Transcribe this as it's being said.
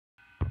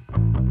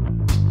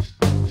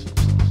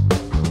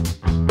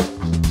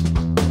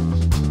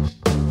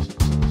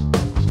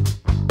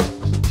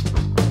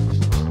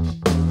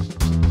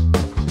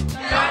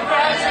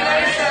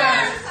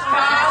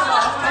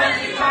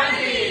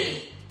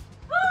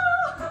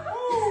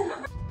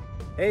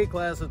Hey,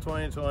 class of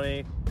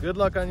 2020, good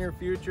luck on your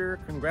future,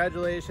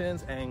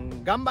 congratulations,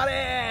 and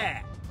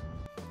gambare!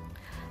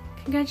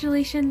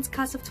 Congratulations,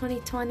 class of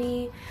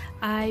 2020.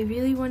 I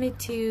really wanted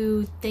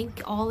to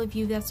thank all of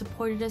you that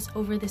supported us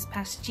over this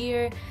past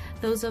year,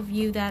 those of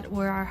you that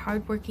were our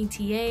hardworking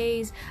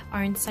TAs,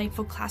 our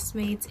insightful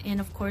classmates, and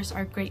of course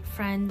our great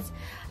friends.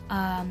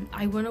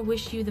 I want to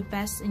wish you the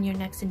best in your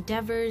next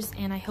endeavors,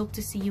 and I hope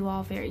to see you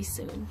all very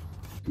soon.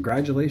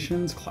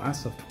 Congratulations,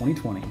 class of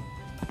 2020.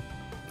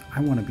 I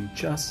want to be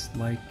just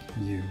like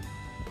you.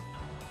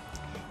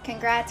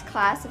 Congrats,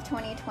 class of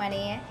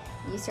 2020.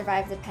 You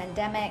survived the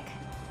pandemic,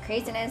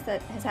 craziness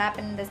that has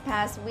happened this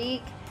past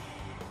week,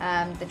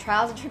 the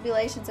trials and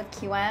tribulations of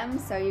QM,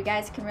 so you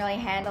guys can really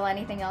handle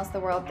anything else the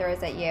world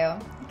throws at you.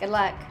 Good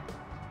luck.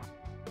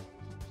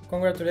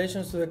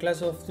 Congratulations to the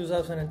class of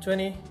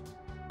 2020.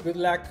 Good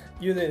luck,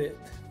 you did it.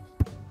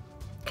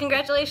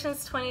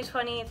 Congratulations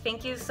 2020.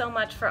 Thank you so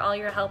much for all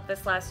your help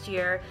this last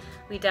year.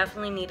 We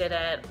definitely needed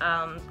it.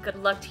 Good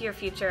luck to your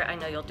future. I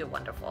know you'll do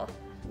wonderful.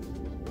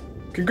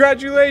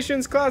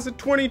 Congratulations, class of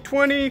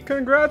 2020.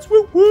 Congrats,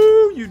 woo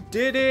woo, you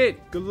did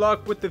it. Good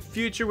luck with the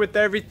future, with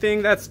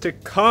everything that's to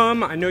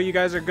come. I know you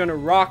guys are gonna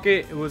rock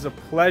it. It was a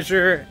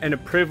pleasure and a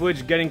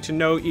privilege getting to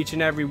know each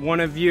and every one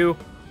of you.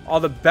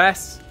 All the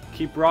best,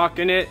 keep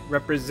rocking it,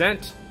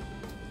 represent.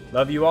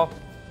 Love you all.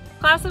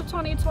 Class of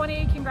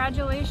 2020,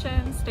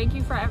 congratulations. Thank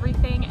you for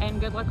everything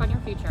and good luck on your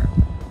future.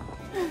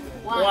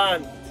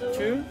 One,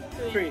 two,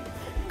 three.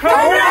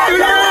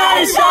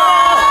 Congratulations!